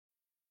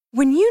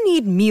When you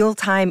need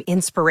mealtime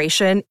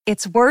inspiration,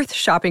 it's worth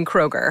shopping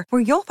Kroger,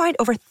 where you'll find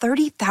over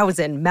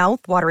 30,000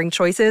 mouth-watering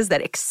choices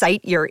that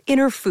excite your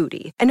inner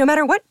foodie. And no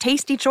matter what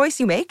tasty choice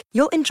you make,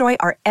 you'll enjoy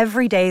our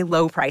everyday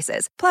low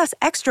prices, plus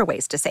extra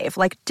ways to save,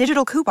 like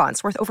digital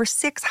coupons worth over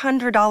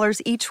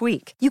 $600 each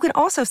week. You can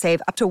also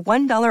save up to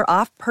 $1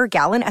 off per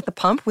gallon at the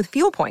pump with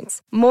fuel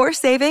points. More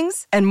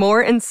savings and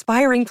more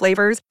inspiring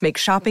flavors make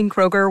shopping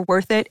Kroger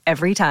worth it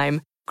every time.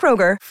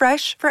 Kroger,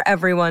 fresh for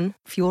everyone.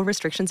 Fuel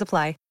restrictions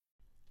apply.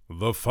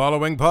 The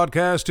following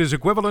podcast is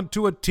equivalent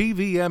to a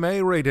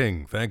TVMA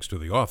rating, thanks to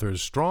the author's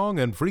strong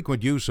and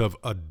frequent use of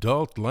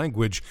adult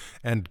language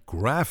and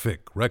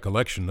graphic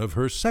recollection of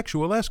her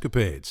sexual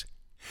escapades.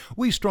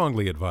 We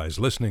strongly advise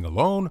listening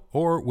alone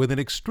or with an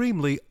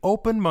extremely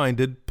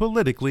open-minded,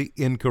 politically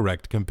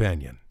incorrect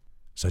companion,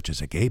 such as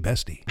a gay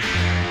bestie.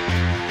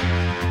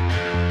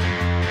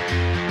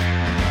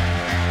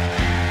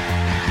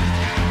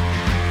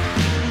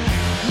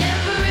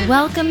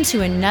 Welcome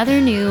to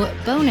another new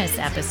bonus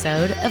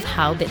episode of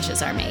How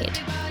Bitches Are Made.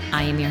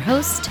 I am your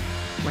host,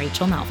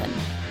 Rachel Melvin.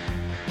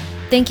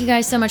 Thank you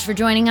guys so much for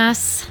joining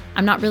us.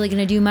 I'm not really going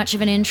to do much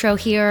of an intro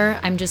here.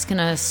 I'm just going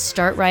to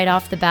start right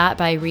off the bat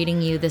by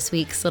reading you this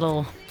week's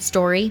little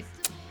story.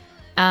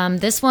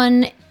 This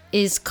one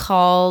is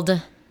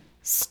called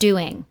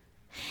Stewing.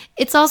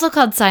 It's also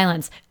called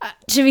Silence.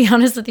 To be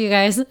honest with you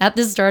guys, at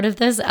the start of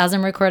this, as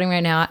I'm recording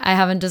right now, I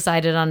haven't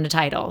decided on a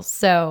title.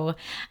 So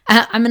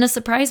I'm going to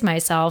surprise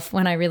myself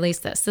when I release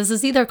this. This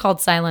is either called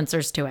Silence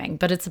or Stewing,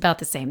 but it's about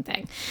the same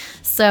thing.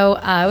 So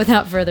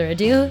without further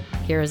ado,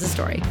 here is the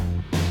story.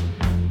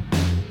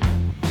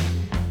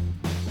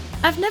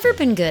 I've never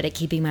been good at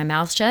keeping my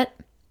mouth shut,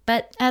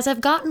 but as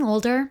I've gotten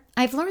older,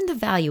 I've learned the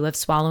value of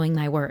swallowing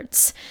my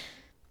words.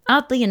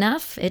 Oddly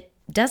enough, it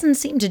doesn't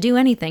seem to do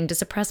anything to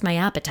suppress my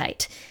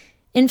appetite.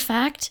 In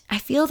fact, I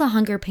feel the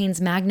hunger pains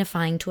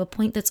magnifying to a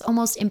point that's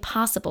almost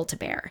impossible to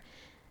bear.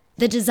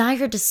 The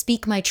desire to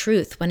speak my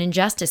truth when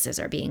injustices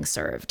are being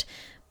served,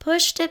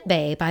 pushed at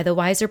bay by the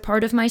wiser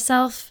part of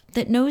myself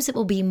that knows it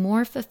will be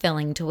more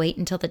fulfilling to wait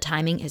until the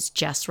timing is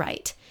just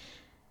right.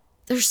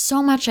 There's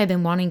so much I've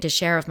been wanting to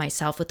share of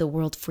myself with the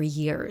world for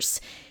years.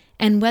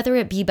 And whether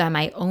it be by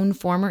my own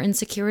former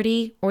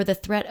insecurity or the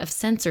threat of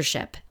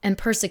censorship and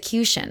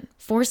persecution,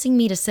 forcing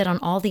me to sit on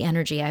all the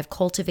energy I've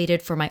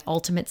cultivated for my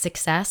ultimate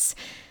success,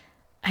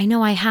 I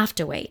know I have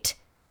to wait.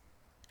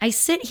 I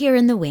sit here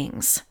in the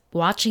wings,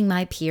 watching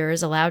my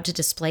peers allowed to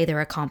display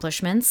their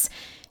accomplishments,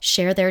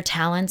 share their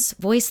talents,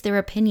 voice their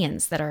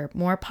opinions that are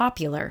more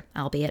popular,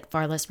 albeit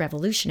far less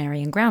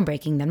revolutionary and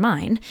groundbreaking than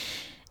mine,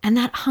 and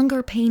that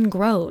hunger pain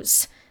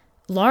grows.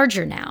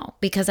 Larger now,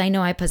 because I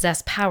know I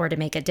possess power to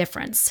make a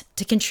difference,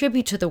 to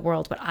contribute to the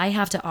world what I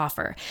have to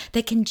offer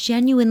that can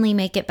genuinely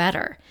make it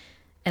better,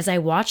 as I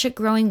watch it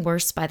growing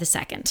worse by the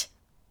second.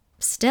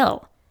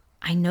 Still,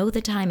 I know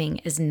the timing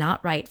is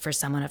not right for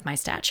someone of my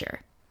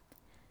stature.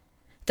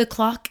 The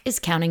clock is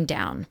counting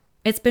down.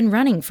 It's been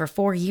running for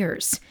 4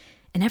 years,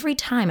 and every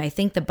time I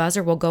think the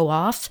buzzer will go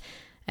off,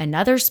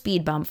 another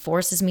speed bump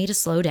forces me to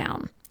slow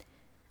down.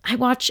 I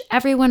watch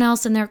everyone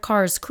else in their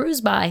cars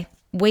cruise by,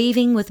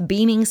 waving with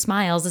beaming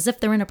smiles as if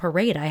they're in a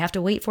parade I have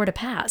to wait for to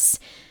pass.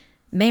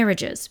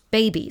 Marriages,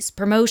 babies,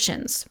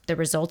 promotions, the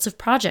results of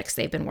projects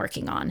they've been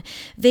working on,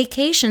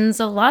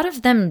 vacations a lot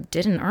of them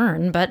didn't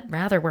earn, but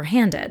rather were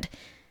handed.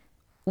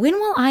 When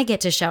will I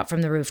get to shout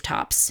from the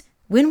rooftops?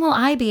 When will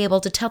I be able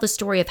to tell the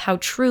story of how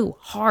true,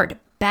 hard,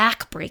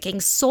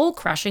 back-breaking,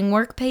 soul-crushing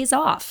work pays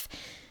off?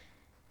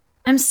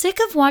 I'm sick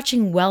of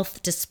watching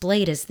wealth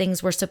displayed as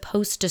things we're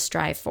supposed to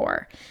strive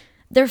for.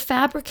 They're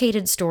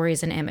fabricated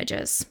stories and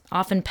images,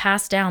 often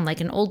passed down like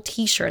an old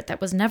t-shirt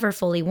that was never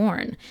fully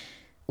worn.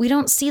 We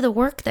don't see the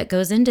work that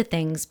goes into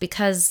things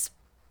because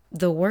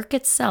the work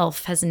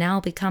itself has now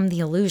become the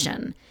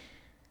illusion.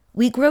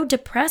 We grow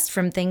depressed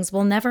from things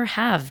we'll never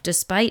have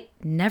despite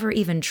never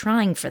even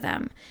trying for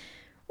them.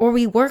 Or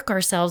we work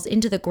ourselves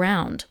into the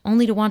ground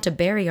only to want to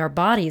bury our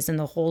bodies in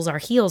the holes our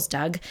heels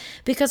dug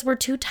because we're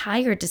too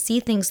tired to see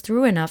things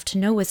through enough to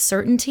know with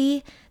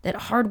certainty that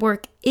hard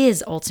work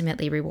is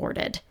ultimately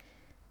rewarded.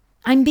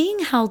 I'm being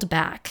held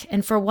back,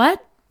 and for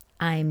what?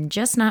 I'm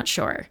just not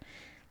sure.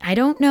 I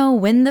don't know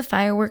when the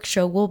fireworks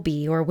show will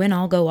be or when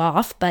I'll go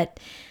off, but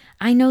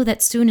I know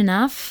that soon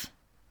enough,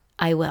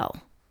 I will.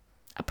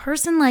 A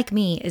person like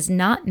me is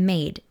not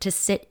made to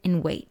sit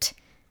and wait,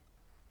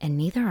 and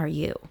neither are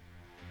you.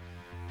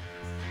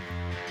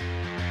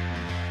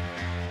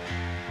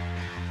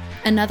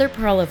 Another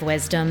pearl of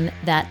wisdom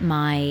that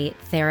my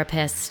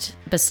therapist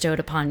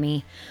bestowed upon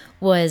me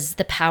was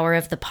the power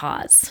of the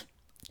pause.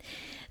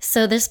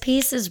 So this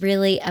piece is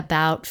really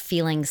about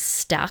feeling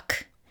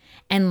stuck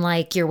and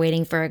like you're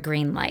waiting for a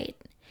green light.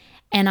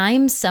 And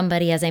I'm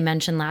somebody, as I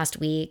mentioned last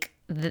week,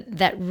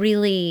 that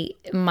really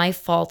my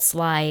faults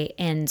lie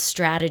in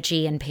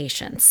strategy and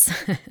patience.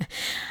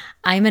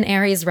 I'm an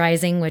Aries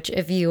rising, which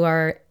if you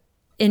are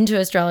into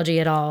astrology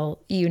at all,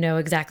 you know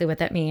exactly what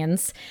that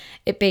means.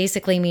 It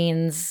basically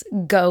means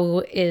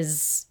go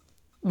is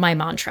my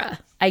mantra.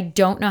 I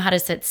don't know how to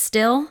sit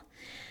still.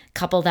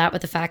 Couple that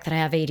with the fact that I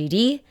have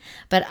ADD,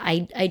 but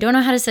I don't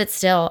know how to sit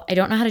still. I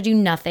don't know how to do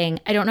nothing.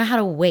 I don't know how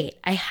to wait.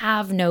 I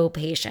have no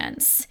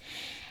patience.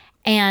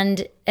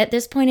 And at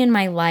this point in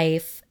my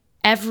life,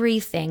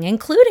 everything,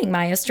 including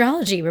my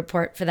astrology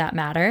report for that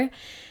matter,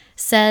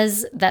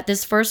 says that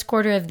this first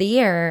quarter of the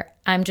year,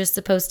 I'm just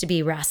supposed to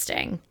be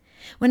resting.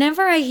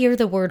 Whenever I hear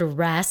the word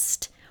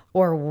rest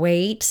or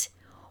wait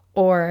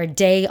or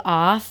day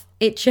off,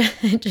 it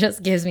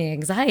just gives me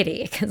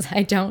anxiety because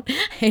I don't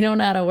know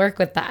how to work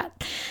with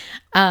that.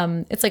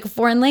 It's like a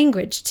foreign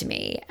language to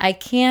me. I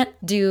can't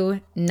do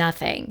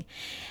nothing.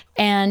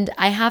 And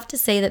I have to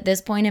say that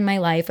this point in my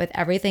life, with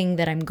everything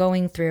that I'm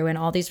going through and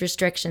all these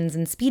restrictions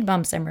and speed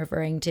bumps I'm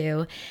referring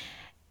to,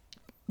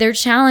 they're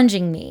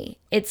challenging me.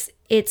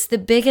 It's the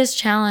biggest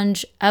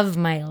challenge of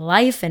my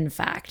life, in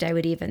fact, I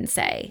would even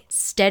say,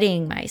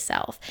 steadying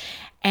myself.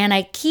 And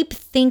I keep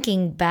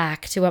thinking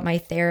back to what my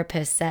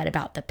therapist said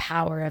about the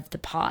power of the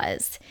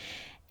pause.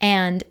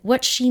 And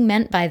what she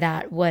meant by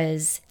that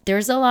was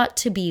there's a lot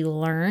to be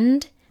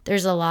learned.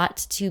 There's a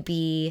lot to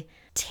be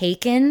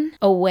taken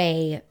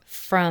away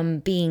from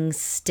being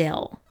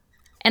still.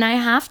 And I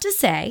have to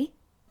say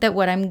that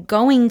what I'm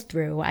going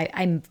through,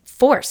 I'm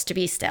forced to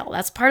be still.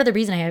 That's part of the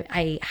reason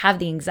I have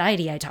the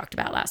anxiety I talked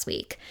about last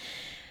week.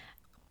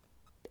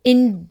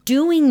 In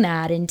doing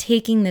that and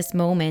taking this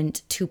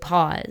moment to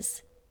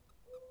pause,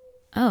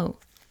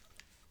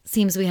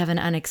 seems we have an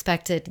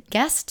unexpected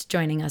guest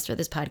joining us for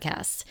this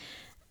podcast.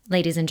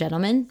 Ladies and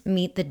gentlemen,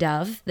 meet the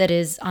dove that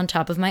is on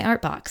top of my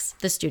art box,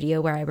 the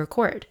studio where I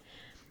record.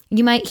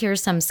 You might hear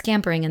some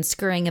scampering and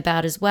scurrying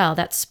about as well.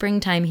 That's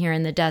springtime here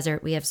in the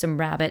desert. We have some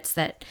rabbits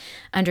that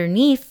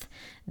underneath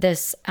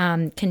this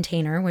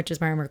container, which is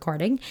where I'm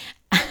recording,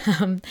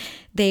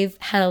 they've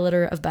had a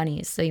litter of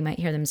bunnies, so you might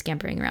hear them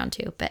scampering around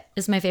too. But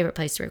it's my favorite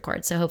place to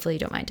record, so hopefully you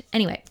don't mind.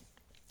 Anyway,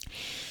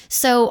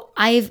 so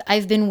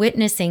I've been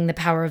witnessing the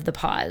power of the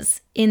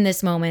pause in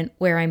this moment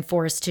where I'm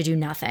forced to do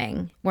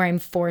nothing, where I'm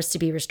forced to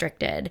be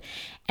restricted,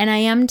 and I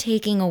am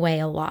taking away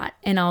a lot.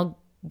 And I'll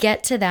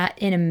get to that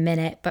in a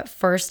minute, but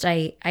first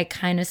I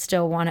kind of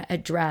still want to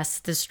address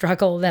the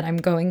struggle that I'm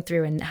going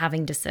through and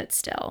having to sit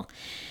still.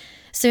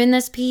 So in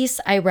this piece,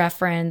 I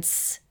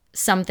reference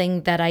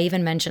something that I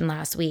even mentioned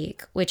last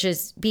week, which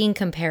is being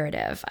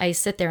comparative. I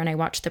sit there and I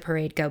watch the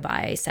parade go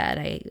by. I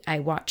said I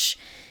watch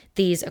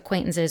these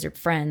acquaintances or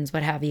friends,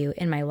 what have you,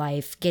 in my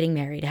life, getting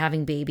married,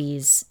 having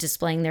babies,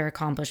 displaying their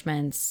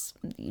accomplishments,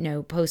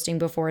 posting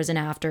befores and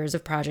afters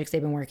of projects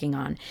they've been working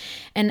on.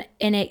 And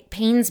it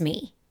pains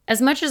me.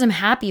 As much as I'm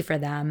happy for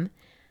them,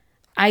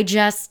 I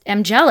just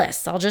am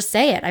jealous. I'll just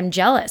say it. I'm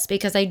jealous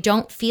because I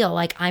don't feel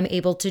like I'm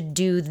able to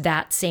do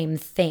that same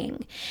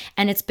thing.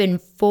 And it's been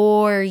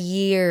 4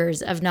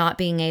 years of not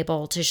being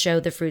able to show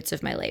the fruits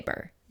of my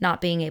labor,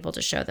 not being able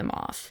to show them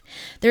off.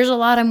 There's a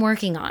lot I'm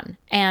working on,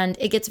 and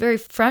it gets very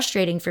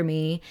frustrating for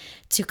me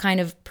to kind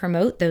of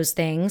promote those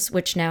things,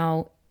 which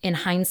now in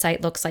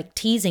hindsight looks like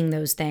teasing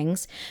those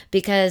things,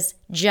 because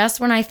just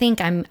when I think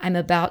I'm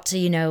about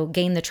to,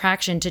 gain the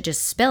traction to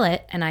just spill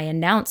it, and I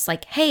announce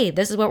like, hey,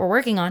 this is what we're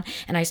working on,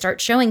 and I start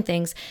showing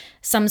things,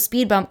 some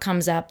speed bump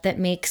comes up that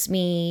makes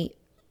me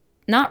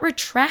not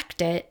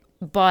retract it,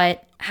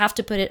 but have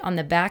to put it on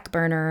the back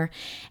burner,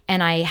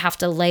 and I have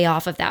to lay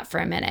off of that for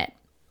a minute.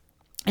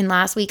 And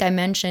last week I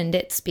mentioned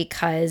it's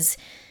because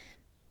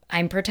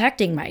I'm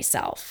protecting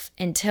myself.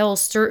 Until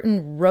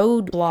certain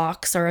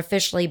roadblocks are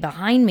officially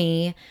behind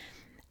me,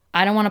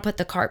 I don't want to put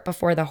the cart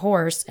before the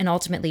horse and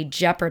ultimately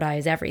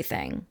jeopardize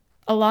everything.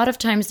 A lot of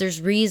times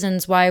there's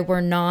reasons why we're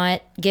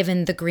not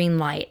given the green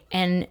light.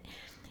 And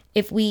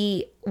if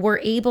we were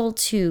able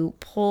to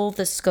pull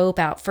the scope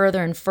out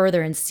further and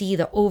further and see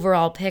the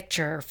overall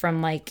picture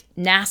from like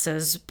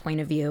NASA's point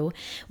of view,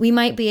 we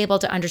might be able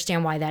to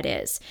understand why that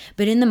is.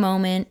 But in the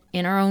moment,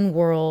 in our own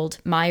world,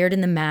 mired in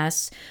the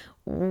mess,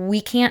 we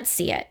can't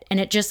see it. And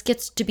it just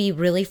gets to be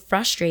really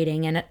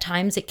frustrating. And at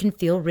times it can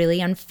feel really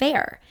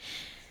unfair.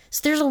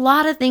 So there's a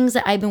lot of things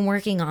that I've been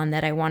working on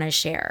that I want to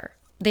share.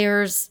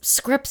 There's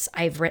scripts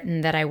I've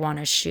written that I want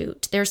to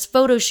shoot. There's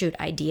photo shoot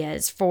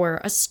ideas for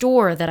a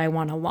store that I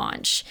want to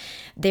launch.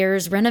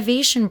 There's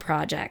renovation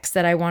projects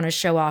that I want to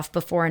show off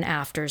before and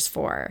afters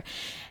for.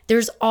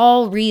 There's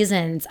all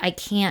reasons I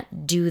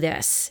can't do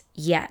this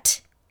yet.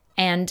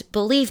 And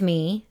believe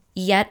me,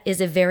 yet is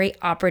a very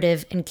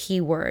operative and key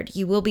word.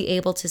 You will be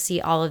able to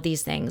see all of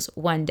these things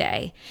one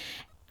day.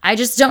 I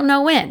just don't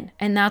know when,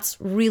 and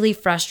that's really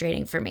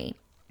frustrating for me.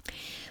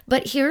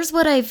 But here's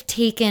what I've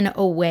taken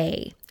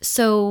away.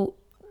 So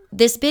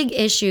this big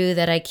issue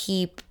that I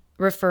keep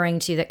referring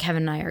to that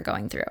Kevin and I are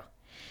going through.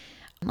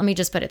 Let me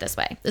just put it this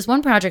way. There's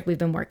one project we've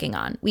been working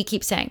on. We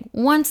keep saying,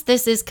 once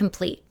this is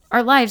complete,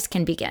 our lives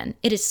can begin.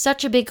 It is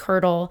such a big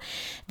hurdle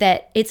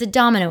that it's a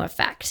domino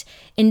effect.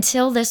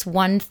 Until this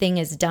one thing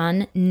is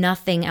done,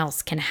 nothing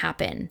else can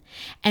happen.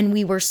 And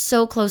we were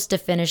so close to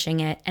finishing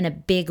it, and a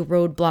big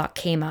roadblock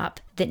came up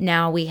that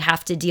now we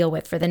have to deal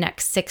with for the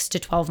next 6 to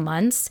 12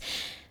 months.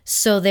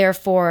 So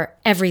therefore,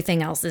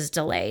 everything else is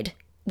delayed,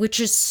 which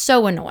is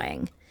so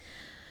annoying.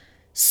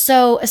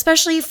 So,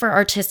 especially for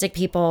artistic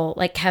people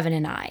like Kevin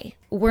and I,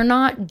 we're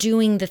not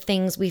doing the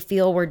things we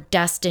feel we're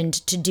destined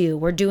to do.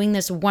 We're doing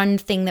this one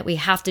thing that we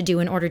have to do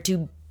in order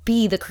to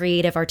be the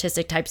creative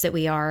artistic types that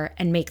we are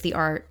and make the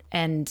art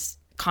and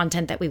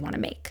content that we want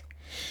to make.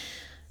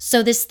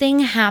 So this thing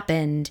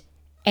happened,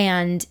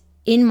 and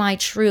in my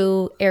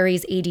true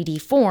Aries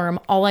ADD form,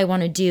 all I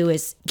want to do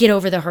is get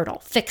over the hurdle,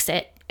 fix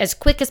it as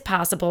quick as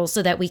possible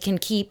so that we can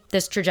keep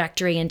this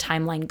trajectory and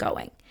timeline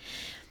going.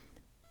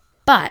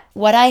 But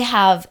what I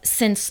have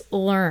since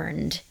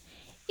learned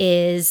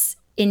is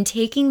in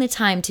taking the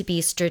time to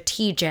be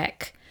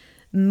strategic,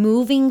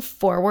 moving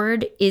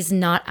forward is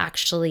not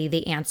actually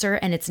the answer,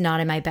 and it's not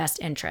in my best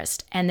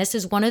interest. And this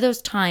is one of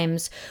those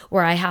times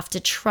where I have to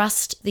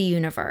trust the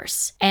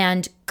universe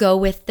and go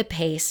with the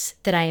pace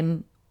that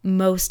I'm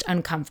most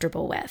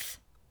uncomfortable with.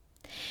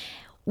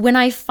 When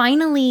I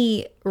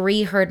finally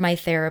reheard my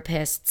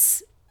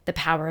therapist's The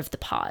Power of the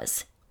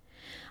Pause,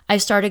 I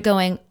started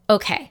going,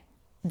 okay,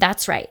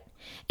 that's right.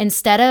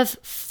 Instead of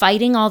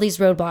fighting all these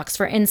roadblocks,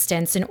 for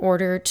instance, in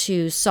order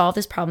to solve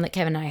this problem that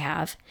Kevin and I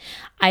have,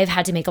 I've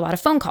had to make a lot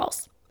of phone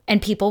calls,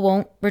 and people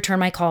won't return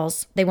my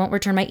calls. They won't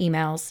return my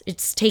emails.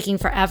 It's taking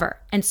forever.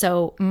 And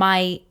so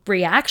my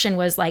reaction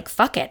was like,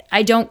 fuck it.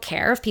 I don't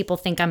care if people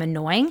think I'm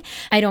annoying.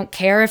 I don't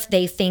care if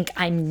they think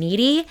I'm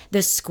needy.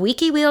 The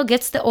squeaky wheel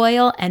gets the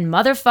oil, and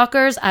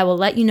motherfuckers, I will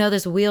let you know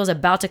this wheel's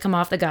about to come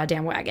off the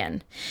goddamn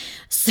wagon.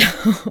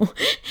 So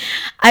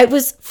I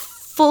was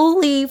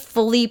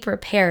fully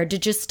prepared to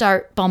just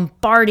start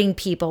bombarding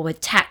people with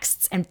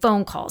texts and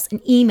phone calls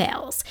and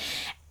emails,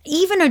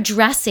 even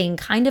addressing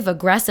kind of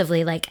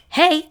aggressively like,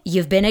 hey,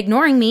 you've been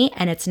ignoring me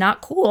and it's not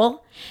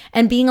cool,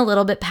 and being a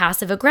little bit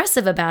passive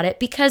aggressive about it,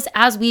 because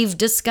as we've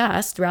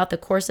discussed throughout the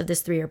course of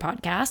this 3-year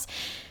podcast,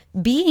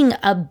 being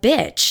a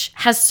bitch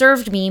has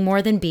served me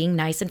more than being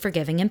nice and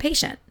forgiving and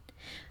patient.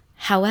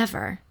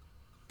 However,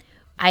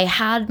 I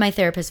had my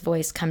therapist's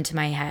voice come to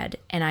my head,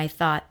 and I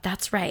thought,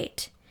 that's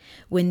right.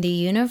 When the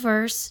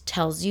universe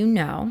tells you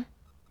no,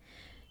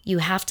 you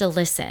have to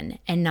listen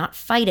and not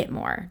fight it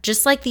more.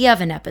 Just like the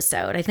oven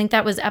episode. I think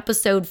that was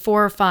episode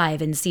 4 or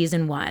 5 in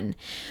season 1,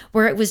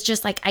 where it was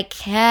just like I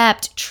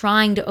kept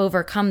trying to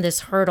overcome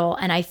this hurdle,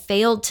 and I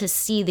failed to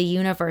see the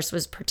universe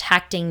was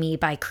protecting me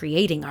by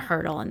creating a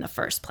hurdle in the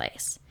first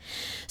place.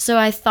 So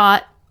I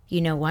thought, you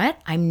know what?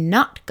 I'm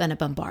not going to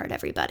bombard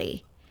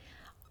everybody.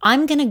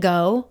 I'm going to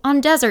go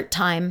on desert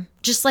time,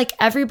 just like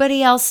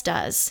everybody else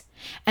does.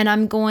 And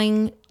I'm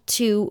going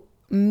to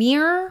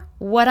mirror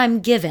what I'm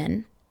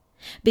given,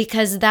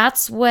 because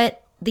that's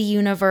what the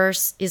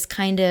universe is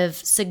kind of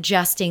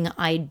suggesting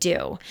I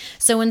do.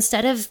 So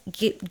instead of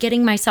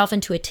getting myself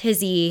into a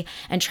tizzy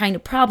and trying to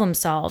problem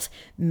solve,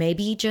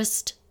 maybe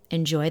just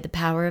enjoy the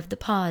power of the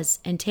pause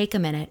and take a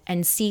minute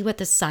and see what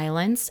the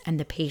silence and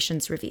the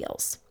patience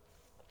reveals.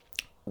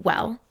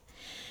 Well,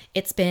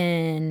 it's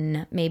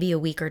been maybe a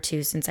week or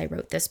 2 since I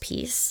wrote this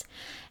piece.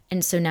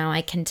 And so now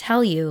I can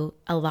tell you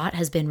a lot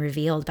has been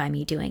revealed by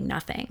me doing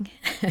nothing.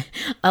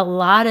 A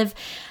lot of,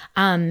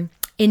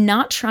 in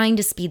not trying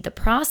to speed the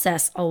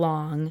process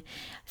along,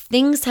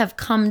 things have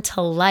come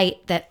to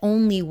light that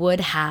only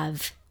would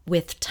have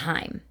with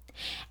time.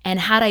 And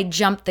had I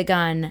jumped the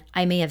gun,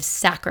 I may have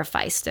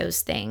sacrificed those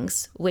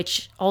things,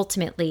 which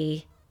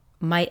ultimately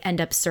might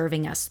end up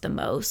serving us the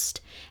most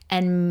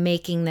and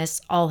making this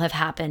all have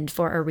happened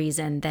for a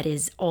reason that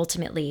is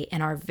ultimately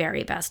in our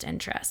very best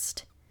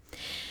interest.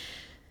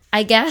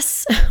 I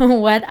guess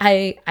what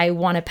I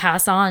want to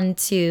pass on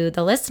to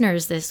the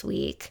listeners this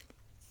week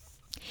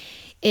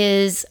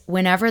is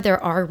whenever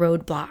there are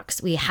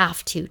roadblocks, we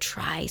have to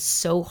try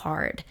so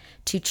hard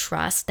to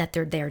trust that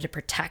they're there to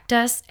protect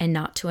us and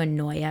not to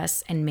annoy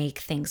us and make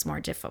things more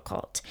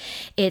difficult.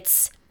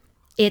 It's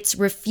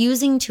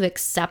refusing to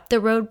accept the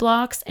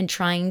roadblocks and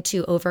trying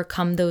to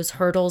overcome those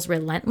hurdles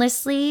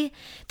relentlessly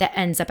that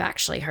ends up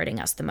actually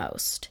hurting us the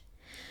most.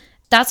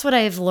 That's what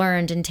I've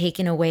learned and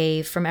taken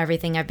away from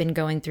everything I've been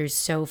going through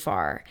so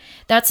far.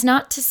 That's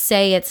not to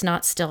say it's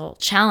not still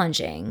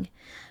challenging,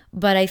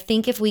 but I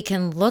think if we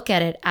can look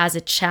at it as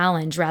a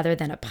challenge rather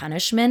than a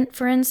punishment,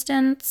 for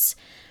instance,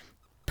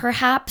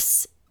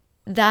 perhaps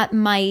that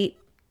might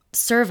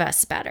serve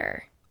us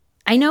better.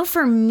 I know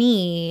for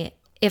me,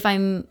 if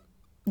I'm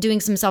doing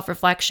some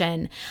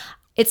self-reflection,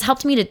 it's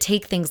helped me to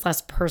take things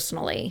less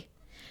personally.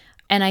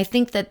 And I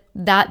think that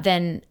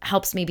then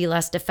helps me be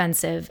less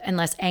defensive and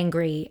less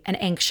angry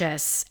and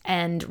anxious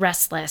and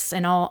restless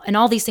and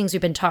all these things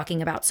we've been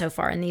talking about so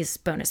far in these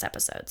bonus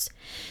episodes.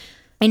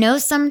 I know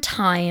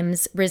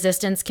sometimes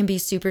resistance can be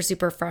super,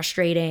 super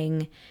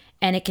frustrating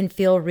and it can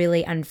feel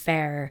really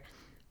unfair.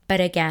 But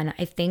again,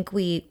 I think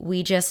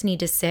we just need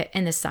to sit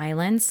in the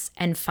silence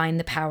and find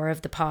the power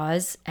of the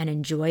pause and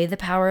enjoy the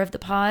power of the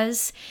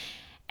pause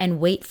and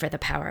wait for the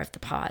power of the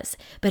pause.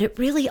 But it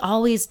really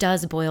always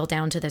does boil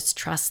down to this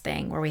trust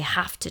thing where we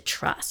have to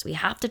trust. We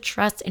have to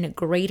trust in a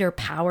greater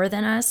power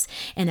than us,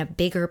 in a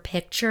bigger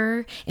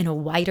picture, in a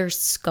wider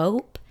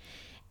scope.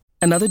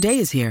 Another day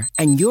is here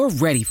and you're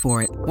ready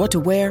for it. What to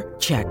wear?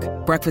 Check.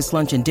 Breakfast,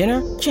 lunch, and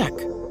dinner? Check.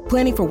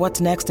 Planning for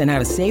what's next and how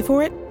to save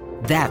for it?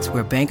 That's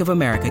where Bank of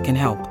America can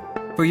help.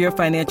 For your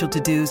financial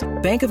to-dos,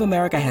 Bank of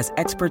America has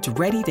experts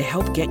ready to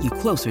help get you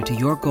closer to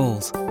your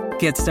goals.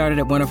 Get started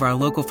at one of our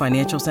local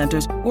financial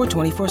centers or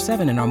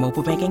 24/7 in our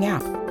mobile banking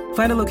app.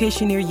 Find a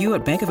location near you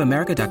at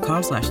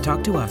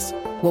bankofamerica.com/talktous.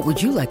 What would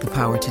you like the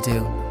power to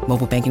do?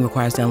 Mobile banking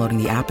requires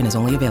downloading the app and is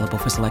only available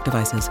for select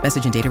devices.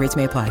 Message and data rates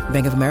may apply.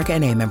 Bank of America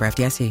N.A., member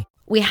FDIC.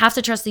 We have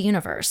to trust the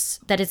universe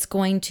that it's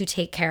going to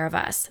take care of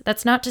us.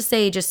 That's not to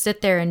say just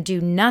sit there and do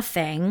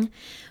nothing.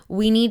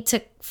 We need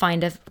to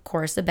find, of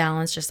course, a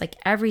balance, just like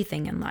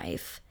everything in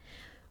life.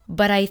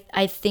 But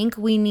I think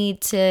we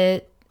need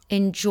to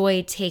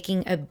enjoy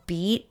taking a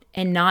beat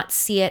and not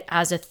see it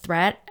as a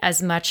threat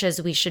as much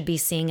as we should be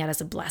seeing it as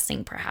a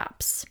blessing,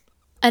 perhaps.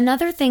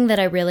 Another thing that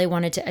I really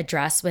wanted to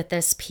address with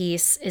this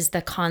piece is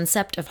the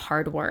concept of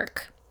hard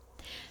work.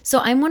 So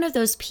I'm one of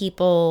those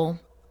people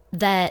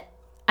that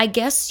I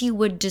guess you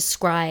would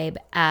describe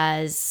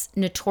as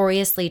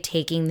notoriously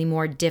taking the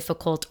more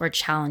difficult or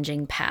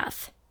challenging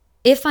path.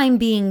 If I'm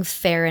being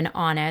fair and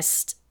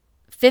honest,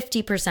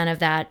 50% of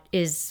that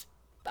is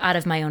out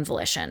of my own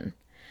volition.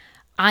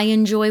 I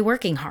enjoy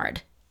working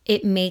hard.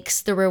 It makes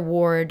the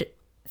reward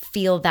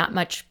feel that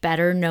much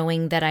better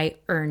knowing that I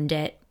earned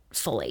it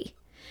fully.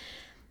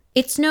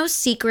 It's no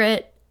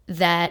secret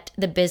that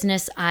the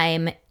business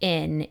I'm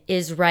in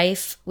is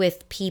rife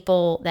with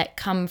people that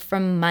come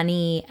from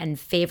money and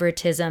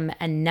favoritism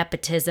and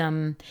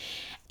nepotism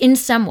in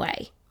some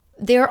way.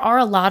 There are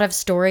a lot of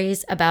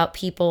stories about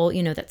people,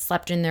 that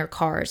slept in their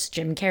cars.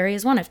 Jim Carrey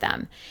is one of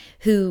them,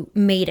 who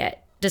made it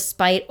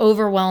despite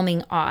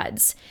overwhelming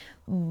odds.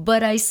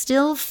 But I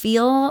still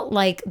feel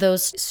like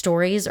those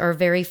stories are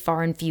very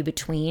far and few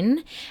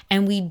between,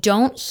 and we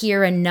don't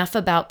hear enough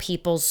about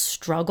people's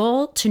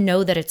struggle to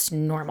know that it's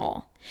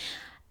normal.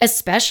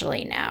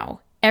 Especially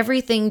now,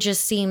 everything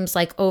just seems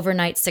like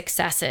overnight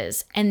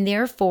successes. And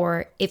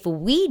therefore, if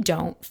we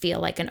don't feel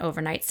like an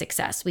overnight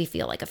success, we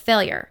feel like a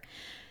failure.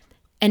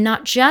 And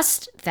not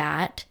just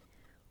that,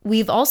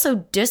 we've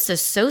also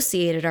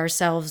disassociated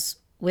ourselves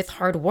with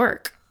hard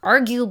work,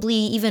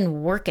 arguably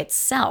even work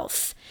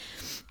itself.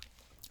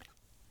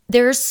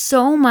 There's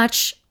so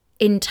much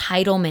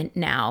entitlement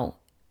now,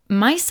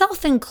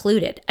 myself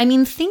included. I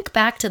mean, think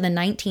back to the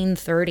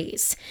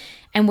 1930s.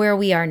 And where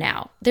we are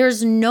now.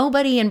 There's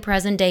nobody in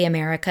present day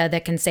America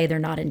that can say they're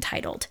not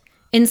entitled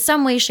in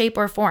some way, shape,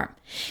 or form.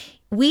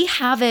 We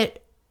have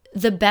it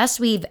the best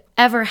we've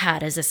ever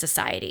had as a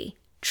society,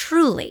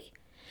 truly.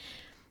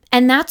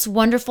 And that's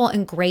wonderful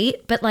and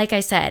great. But like I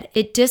said,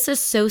 it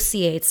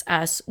disassociates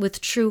us with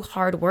true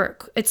hard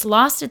work. It's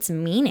lost its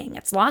meaning.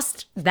 That's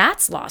lost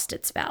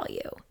its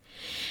value.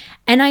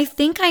 And I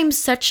think I'm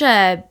such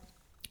a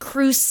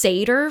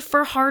crusader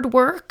for hard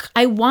work.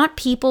 I want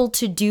people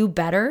to do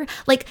better.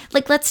 Like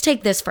let's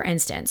take this for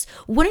instance.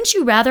 Wouldn't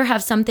you rather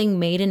have something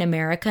made in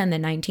America in the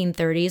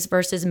 1930s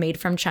versus made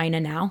from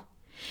China now?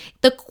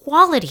 The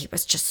quality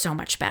was just so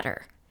much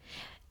better.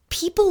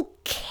 People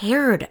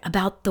cared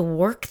about the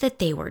work that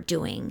they were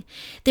doing.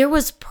 There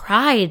was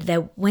pride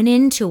that went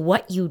into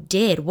what you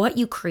did, what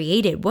you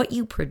created, what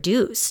you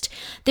produced.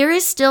 There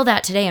is still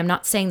that today. I'm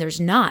not saying there's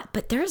not,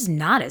 but there's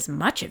not as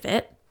much of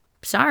it.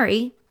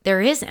 Sorry,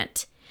 there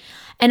isn't.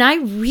 And I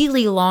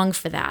really long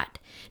for that,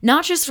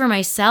 not just for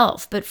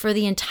myself, but for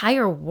the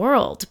entire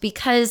world,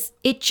 because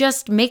it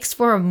just makes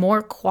for a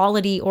more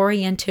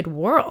quality-oriented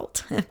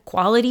world.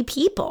 Quality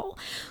people,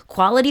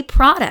 quality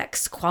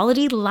products,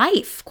 quality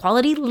life,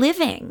 quality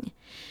living.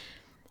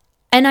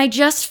 And I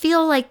just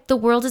feel like the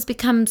world has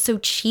become so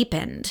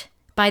cheapened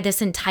by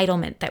this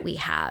entitlement that we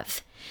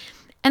have.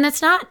 And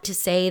that's not to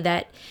say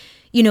that,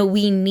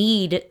 we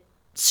need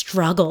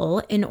struggle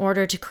in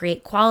order to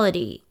create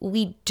quality.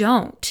 We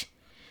don't.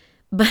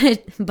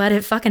 But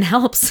it fucking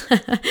helps.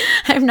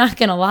 I'm not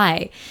going to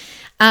lie.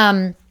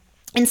 And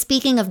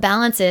speaking of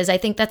balances, I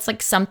think that's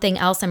like something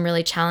else I'm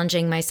really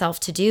challenging myself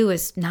to do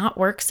is not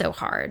work so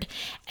hard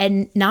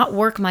and not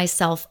work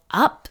myself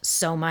up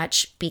so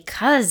much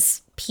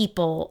because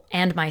people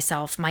and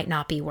myself might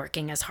not be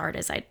working as hard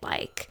as I'd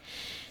like.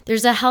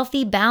 There's a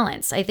healthy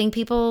balance. I think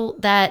people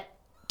that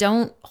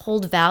don't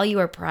hold value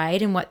or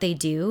pride in what they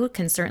do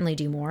can certainly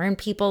do more. And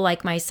people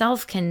like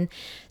myself can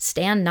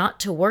stand not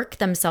to work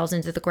themselves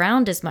into the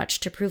ground as much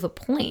to prove a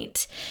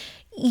point.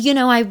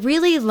 I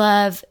really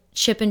love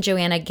Chip and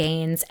Joanna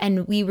Gaines,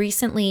 and we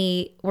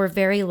recently were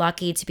very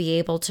lucky to be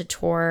able to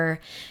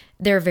tour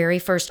their very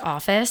first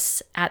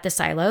office at the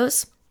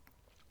Silos.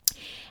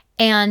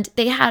 And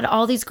they had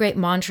all these great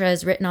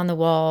mantras written on the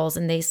walls,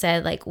 and they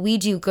said, we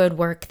do good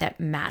work that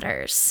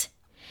matters.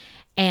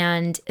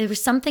 And there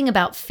was something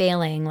about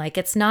failing,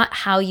 it's not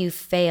how you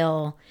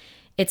fail,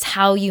 it's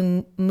how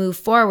you move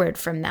forward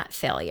from that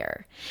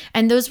failure.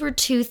 And those were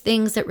two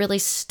things that really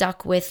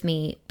stuck with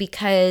me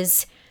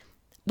because,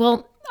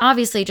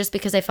 Obviously, just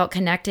because I felt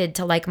connected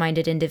to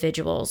like-minded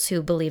individuals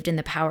who believed in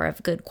the power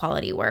of good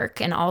quality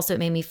work. And also it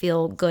made me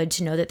feel good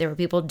to know that there were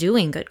people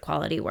doing good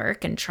quality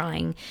work and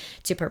trying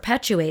to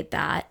perpetuate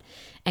that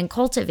and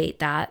cultivate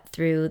that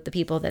through the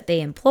people that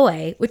they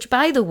employ, which,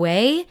 by the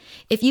way,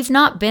 if you've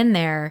not been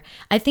there,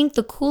 I think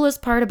the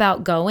coolest part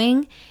about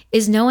going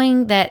is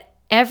knowing that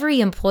every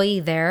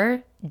employee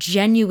there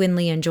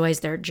genuinely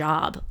enjoys their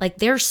job. Like,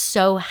 they're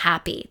so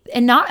happy,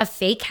 and not a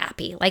fake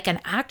happy, like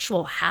an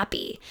actual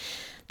happy.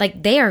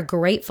 Like, they are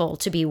grateful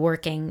to be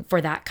working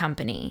for that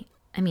company.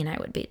 I mean, I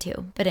would be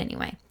too, but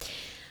anyway.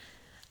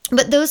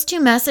 But those two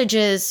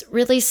messages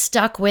really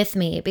stuck with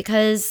me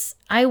because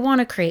I want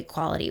to create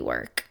quality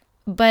work.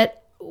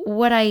 But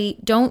what I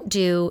don't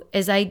do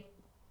is I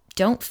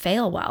don't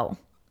fail well.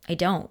 I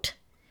don't.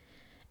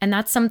 And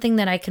that's something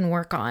that I can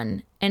work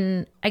on.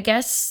 And I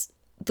guess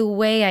the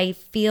way I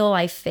feel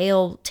I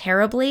fail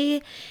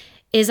terribly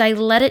is I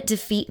let it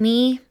defeat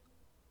me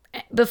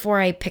before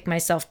I pick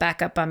myself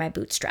back up by my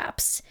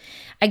bootstraps.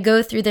 I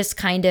go through this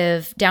kind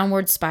of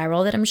downward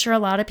spiral that I'm sure a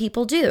lot of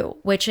people do,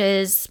 which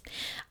is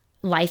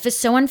life is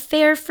so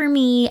unfair for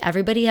me.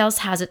 Everybody else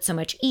has it so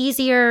much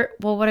easier.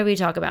 Well, what did we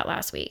talk about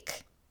last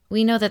week?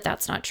 We know that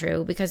that's not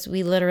true because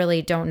we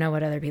literally don't know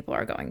what other people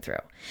are going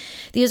through.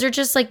 These are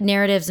just like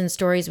narratives and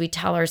stories we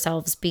tell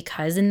ourselves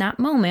because in that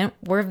moment,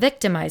 we're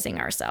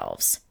victimizing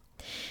ourselves.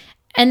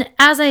 And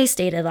as I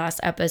stated last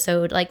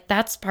episode, like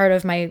that's part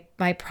of my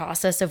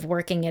process of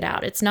working it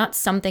out. It's not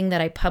something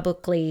that I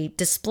publicly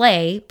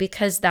display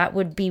because that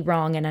would be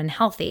wrong and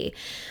unhealthy.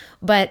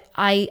 But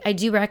I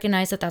do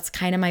recognize that that's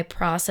kind of my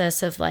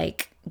process of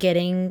like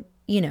getting,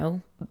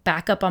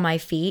 back up on my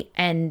feet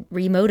and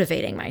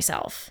remotivating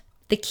myself.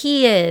 The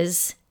key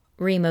is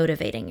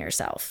remotivating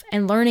yourself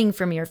and learning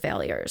from your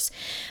failures.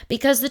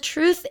 Because the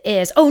truth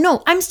is, oh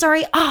no, I'm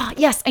sorry.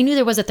 Yes, I knew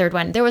there was a third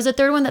one. There was a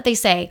third one that they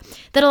say,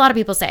 that a lot of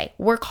people say,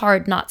 work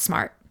hard, not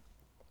smart.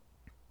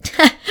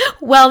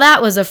 Well,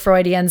 that was a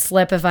Freudian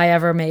slip if I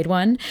ever made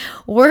one.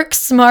 Work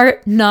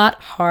smart,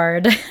 not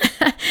hard.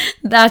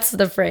 That's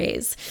the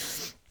phrase.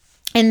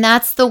 And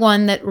that's the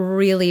one that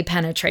really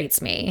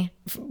penetrates me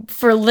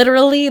for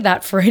literally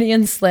that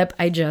Freudian slip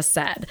I just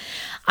said.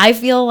 I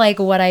feel like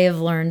what I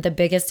have learned, the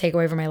biggest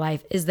takeaway from my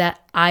life is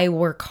that I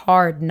work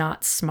hard,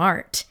 not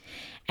smart.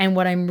 And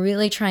what I'm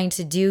really trying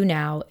to do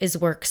now is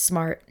work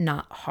smart,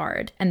 not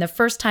hard. And the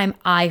first time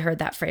I heard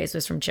that phrase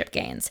was from Chip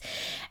Gaines.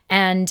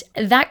 And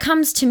that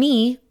comes to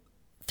me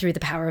through the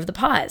power of the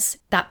pause.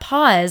 That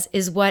pause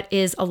is what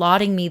is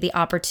allotting me the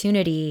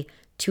opportunity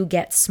to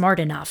get smart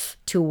enough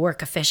to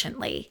work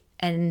efficiently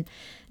and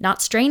not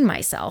strain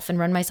myself and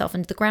run myself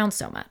into the ground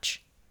so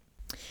much.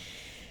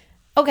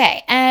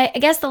 Okay, I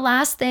guess the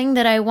last thing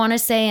that I want to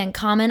say and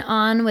comment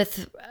on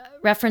with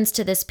reference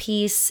to this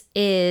piece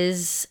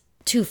is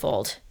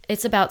twofold.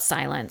 It's about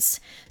silence.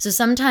 So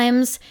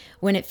sometimes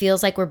when it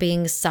feels like we're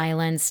being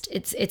silenced,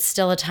 it's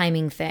still a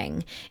timing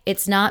thing.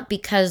 It's not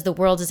because the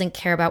world doesn't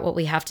care about what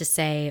we have to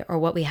say or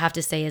what we have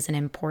to say isn't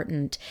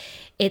important.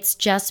 It's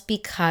just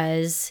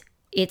because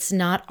it's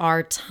not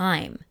our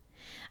time.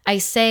 I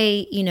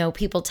say,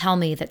 people tell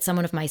me that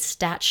someone of my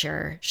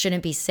stature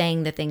shouldn't be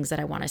saying the things that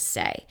I want to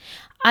say.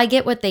 I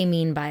get what they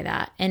mean by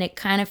that. And it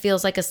kind of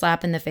feels like a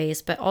slap in the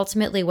face. But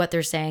ultimately what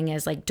they're saying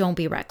is like, don't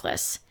be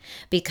reckless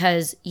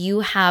because you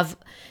have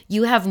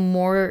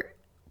more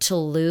to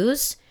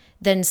lose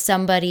than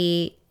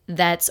somebody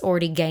that's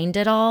already gained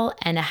it all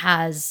and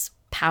has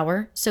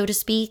power, so to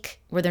speak,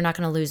 where they're not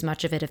going to lose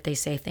much of it if they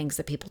say things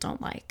that people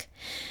don't like.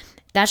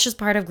 That's just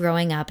part of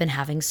growing up and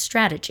having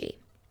strategy.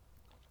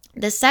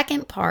 The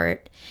second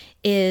part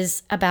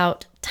is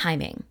about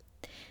timing.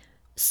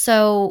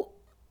 So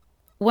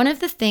one of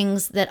the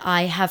things that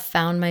I have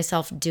found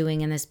myself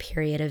doing in this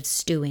period of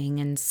stewing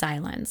and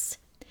silence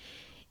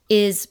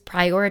is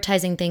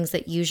prioritizing things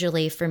that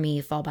usually for me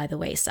fall by the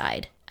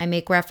wayside. I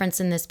make reference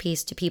in this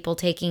piece to people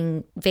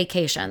taking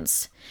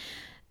vacations.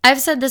 I've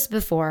said this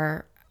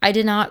before. I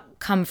did not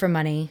come from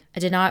money.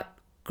 I did not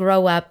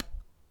grow up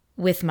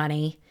with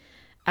money.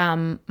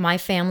 My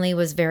family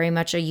was very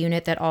much a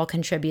unit that all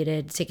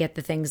contributed to get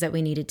the things that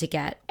we needed to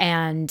get.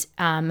 And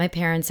my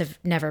parents have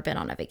never been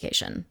on a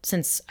vacation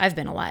since I've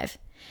been alive.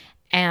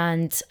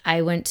 And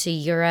I went to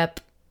Europe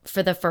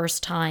for the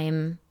first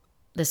time.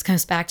 This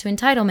goes back to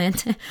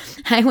entitlement.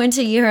 I went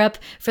to Europe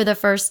for the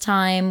first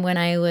time when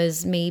I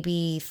was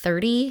maybe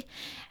 30,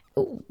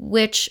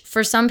 which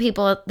for some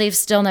people, they've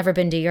still never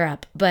been to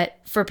Europe. But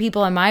for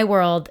people in my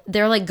world,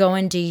 they're like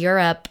going to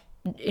Europe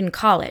in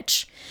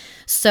college.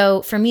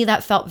 So for me,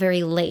 that felt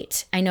very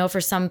late. I know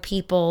for some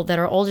people that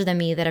are older than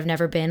me that have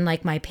never been,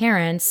 like my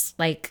parents,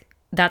 like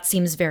that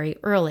seems very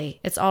early.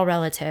 It's all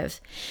relative.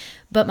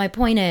 But my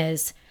point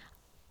is,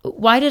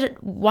 why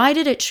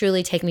did it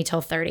truly take me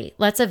till 30?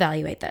 Let's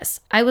evaluate this.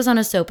 I was on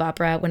a soap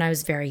opera when I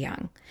was very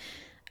young.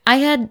 I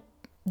had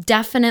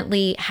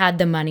definitely had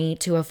the money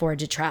to afford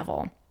to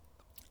travel.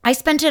 I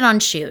spent it on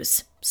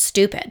shoes.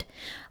 Stupid.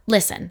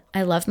 Listen,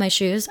 I love my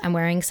shoes. I'm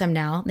wearing some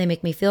now. They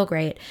make me feel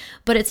great.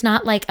 But it's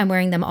not like I'm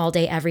wearing them all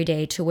day, every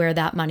day to where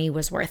that money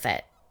was worth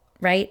it,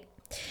 right?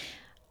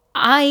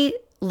 I,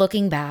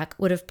 looking back,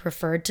 would have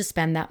preferred to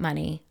spend that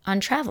money on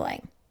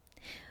traveling.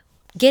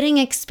 Getting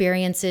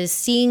experiences,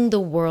 seeing the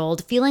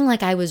world, feeling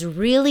like I was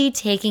really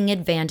taking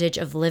advantage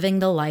of living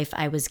the life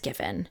I was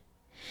given.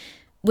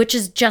 Which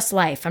is just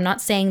life. I'm not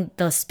saying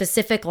the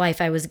specific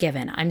life I was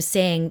given. I'm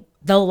saying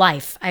the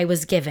life I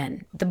was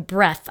given, the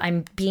breath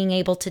I'm being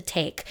able to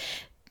take.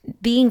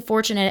 Being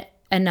fortunate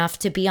enough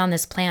to be on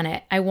this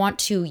planet, I want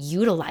to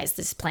utilize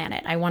this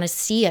planet. I want to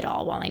see it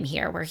all while I'm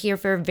here. We're here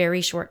for a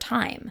very short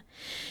time.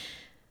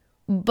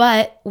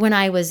 But when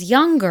I was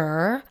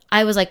younger,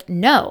 I was like,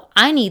 no,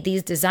 I need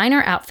these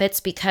designer outfits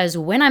because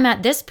when I'm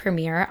at this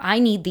premiere, I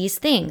need these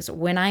things.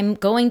 When I'm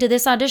going to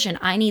this audition,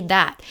 I need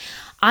that.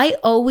 I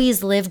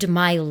always lived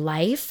my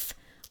life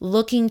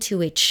looking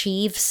to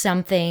achieve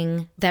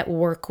something that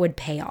work would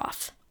pay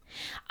off.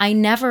 I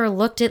never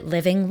looked at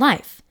living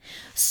life.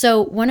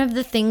 So one of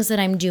the things that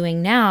I'm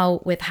doing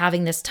now with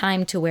having this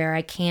time to where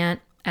I can't,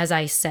 as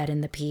I said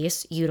in the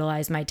piece,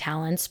 utilize my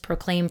talents,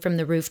 proclaim from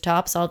the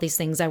rooftops, all these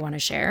things I want to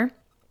share.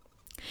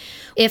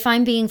 If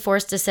I'm being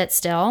forced to sit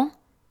still,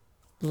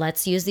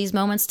 let's use these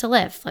moments to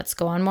live. Let's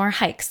go on more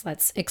hikes.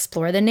 Let's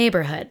explore the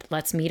neighborhood.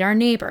 Let's meet our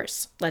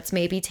neighbors. Let's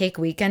maybe take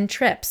weekend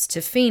trips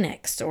to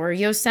Phoenix or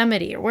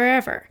Yosemite or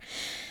wherever.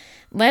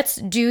 Let's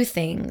do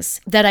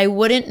things that I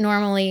wouldn't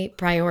normally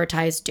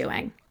prioritize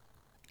doing.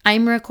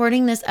 I'm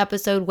recording this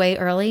episode way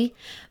early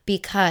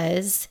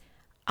because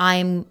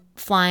I'm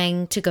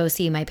flying to go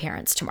see my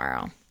parents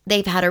tomorrow.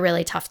 They've had a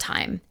really tough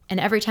time. And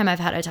every time I've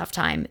had a tough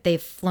time,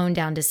 they've flown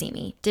down to see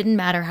me. Didn't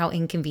matter how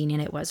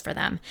inconvenient it was for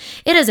them.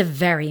 It is a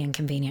very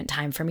inconvenient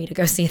time for me to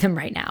go see them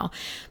right now.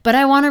 But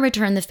I want to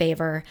return the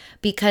favor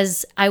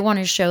because I want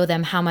to show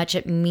them how much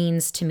it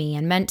means to me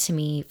and meant to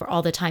me for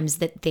all the times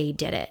that they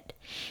did it.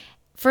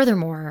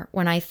 Furthermore,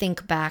 when I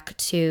think back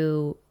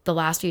to the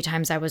last few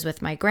times I was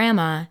with my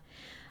grandma,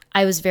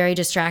 I was very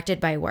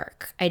distracted by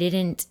work. I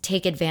didn't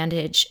take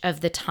advantage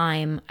of the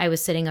time I was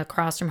sitting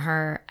across from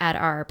her at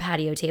our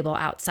patio table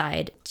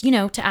outside,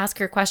 to ask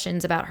her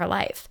questions about her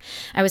life.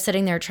 I was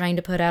sitting there trying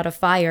to put out a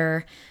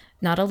fire,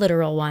 not a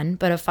literal one,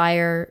 but a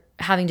fire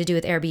having to do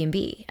with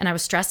Airbnb. And I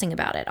was stressing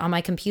about it on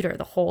my computer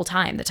the whole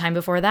time. The time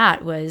before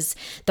that was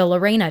the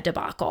Lorena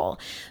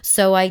debacle.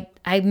 So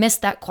I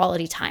missed that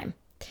quality time.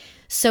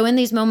 So in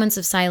these moments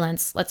of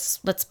silence,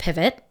 let's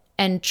pivot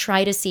and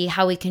try to see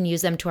how we can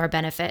use them to our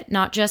benefit,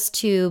 not just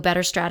to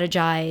better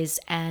strategize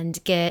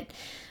and get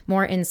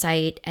more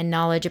insight and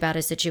knowledge about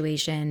a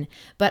situation,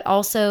 but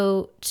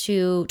also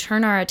to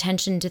turn our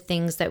attention to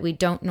things that we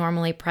don't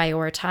normally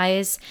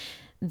prioritize,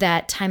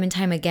 that time and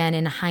time again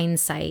in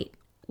hindsight,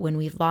 when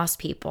we've lost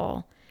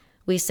people,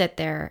 we sit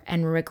there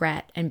and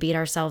regret and beat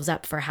ourselves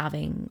up for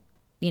having,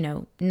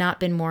 not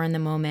been more in the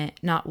moment,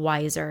 not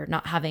wiser,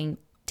 not having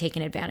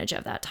taken advantage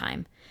of that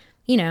time,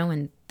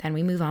 and then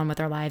we move on with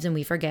our lives and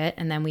we forget,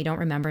 and then we don't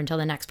remember until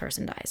the next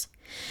person dies.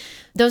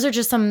 Those are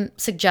just some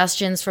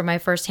suggestions from my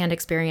firsthand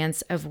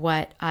experience of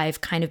what I've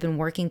kind of been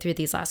working through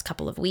these last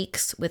couple of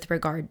weeks with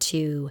regard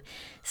to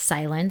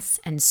silence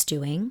and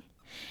stewing.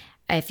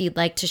 If you'd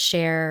like to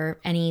share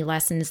any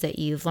lessons that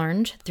you've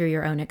learned through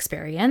your own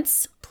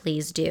experience,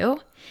 please do.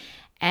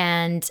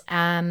 And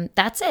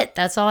that's it.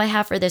 That's all I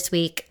have for this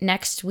week.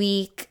 Next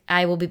week,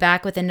 I will be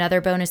back with another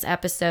bonus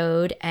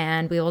episode,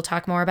 and we will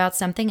talk more about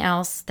something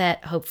else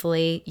that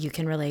hopefully you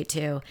can relate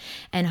to.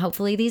 And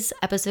hopefully these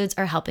episodes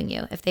are helping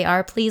you. If they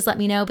are, please let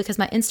me know because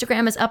my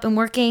Instagram is up and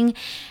working,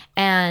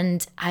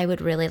 and I would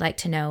really like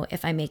to know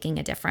if I'm making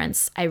a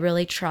difference. I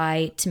really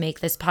try to make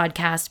this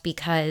podcast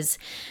because,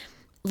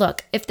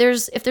 look, if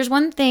there's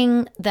one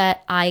thing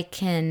that I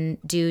can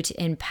do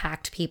to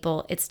impact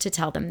people, it's to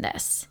tell them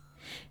this.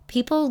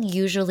 People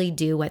usually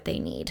do what they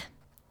need.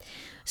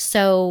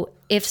 So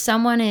if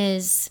someone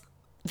is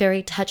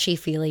very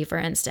touchy-feely, for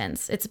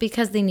instance, it's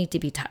because they need to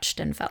be touched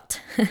and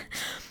felt.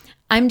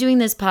 I'm doing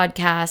this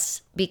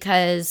podcast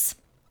because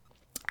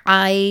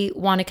I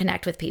want to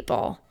connect with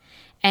people.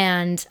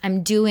 And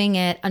I'm doing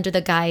it under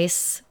the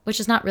guise, which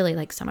is not really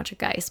like so much a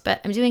guise, but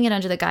I'm doing it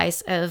under the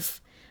guise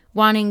of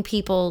wanting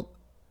people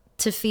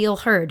to feel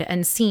heard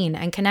and seen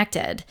and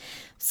connected.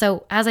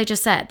 So as I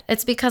just said,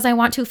 it's because I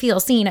want to feel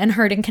seen and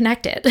heard and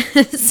connected.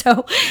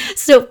 So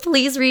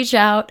please reach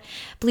out.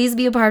 Please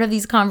be a part of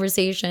these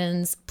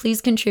conversations.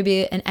 Please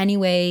contribute in any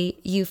way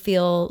you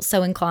feel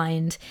so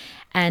inclined.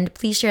 And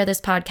please share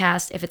this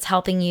podcast if it's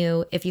helping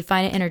you, if you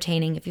find it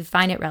entertaining, if you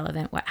find it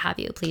relevant, what have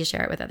you. Please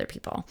share it with other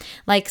people.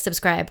 Like,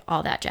 subscribe,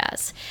 all that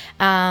jazz.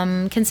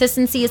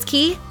 Consistency is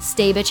key.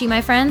 Stay bitchy,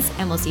 my friends,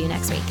 and we'll see you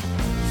next week.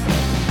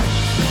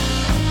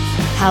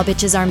 How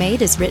Bitches Are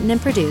Made is written and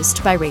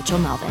produced by Rachel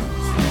Melvin.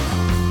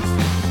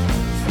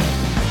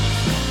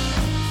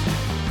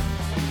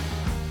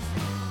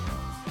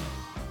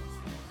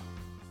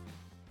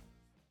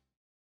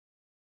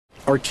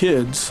 Our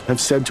kids have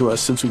said to us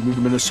since we moved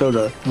to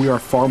Minnesota, we are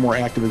far more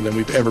active than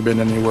we've ever been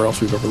anywhere else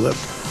we've ever lived.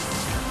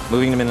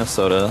 Moving to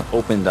Minnesota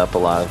opened up a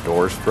lot of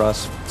doors for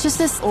us. Just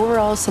this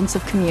overall sense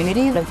of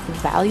community, of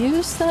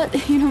values that,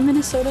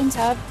 Minnesotans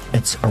have.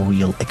 It's a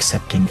real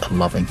accepting,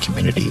 loving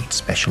community,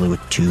 especially with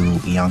 2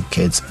 young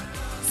kids.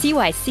 See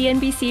why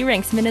CNBC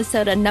ranks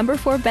Minnesota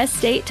 #4 best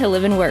state to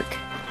live and work.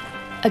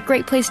 A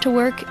great place to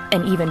work,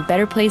 an even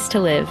better place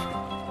to live.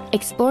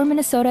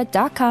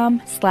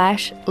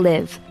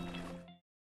 ExploreMinnesota.com/live.